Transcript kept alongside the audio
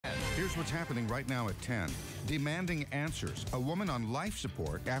Here's what's happening right now at 10. Demanding answers. A woman on life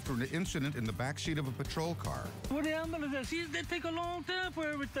support after an incident in the backseat of a patrol car. What the hell is that? They take a long time for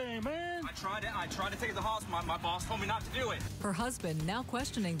everything, man. I tried to take it to the hospital. My boss told me not to do it. Her husband now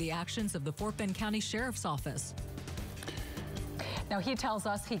questioning the actions of the Fort Bend County Sheriff's Office. Now, he tells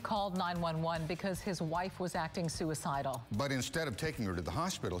us he called 911 because his wife was acting suicidal. But instead of taking her to the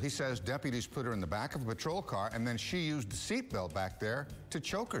hospital, he says deputies put her in the back of a patrol car and then she used the seatbelt back there to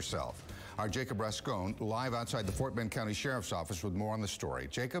choke herself. Our Jacob Rascone live outside the Fort Bend County Sheriff's Office with more on the story.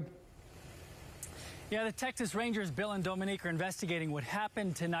 Jacob? Yeah, the Texas Rangers, Bill and Dominique, are investigating what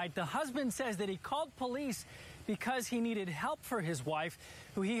happened tonight. The husband says that he called police because he needed help for his wife,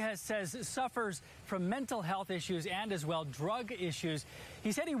 who says suffers from mental health issues and as well drug issues.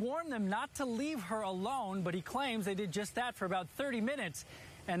 He said he warned them not to leave her alone, but he claims they did just that for about 30 minutes,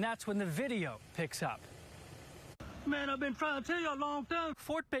 and that's when the video picks up. Man, I've been trying to tell you a long time.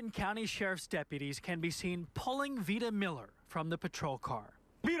 Fort Bend County Sheriff's deputies can be seen pulling Vita Miller from the patrol car.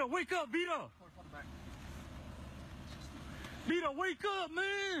 Vita, wake up, Vita! Vita, wake up,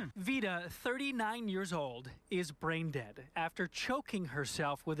 man! Vita, 39 years old, is brain dead after choking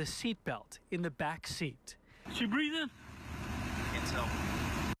herself with a seatbelt in the back seat. She breathing? Can't tell.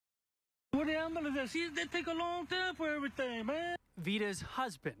 What the hell is that? They take a long time for everything, man. Vita's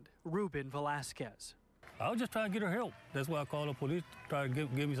husband, Ruben Velasquez. I was just trying to get her help. That's why I called the police to try to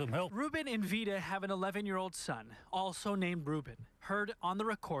give me some help. Ruben and Vita have an 11-year-old son, also named Ruben, heard on the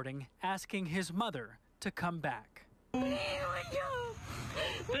recording asking his mother to come back. Damn,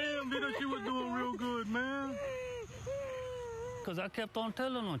 Vita, she was doing real good, man. Because I kept on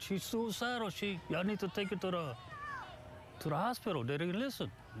telling her, she's suicidal. Y'all need to take her to the hospital. They didn't listen.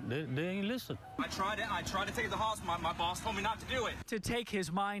 They ain't listen. I tried to take it to the hospital. My boss told me not to do it. To take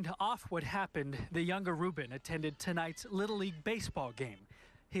his mind off what happened, the younger Ruben attended tonight's Little League baseball game.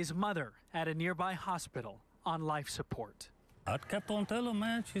 His mother at a nearby hospital on life support. I kept on telling her,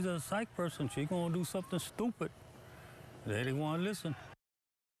 man, she's a psych person. She's going to do something stupid. They didn't want to listen.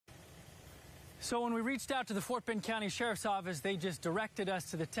 So when we reached out to the Fort Bend County Sheriff's Office, they just directed us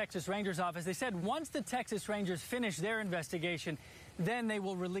to the Texas Rangers office. They said once the Texas Rangers finish their investigation, then they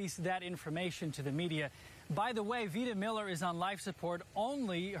will release that information to the media. By the way, Vita Miller is on life support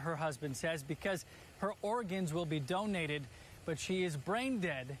only, her husband says, because her organs will be donated. But she is brain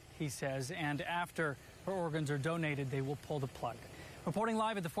dead, he says, and after her organs are donated, they will pull the plug. Reporting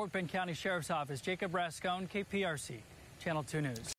live at the Fort Bend County Sheriff's Office, Jacob Rascone, KPRC, Channel 2 News.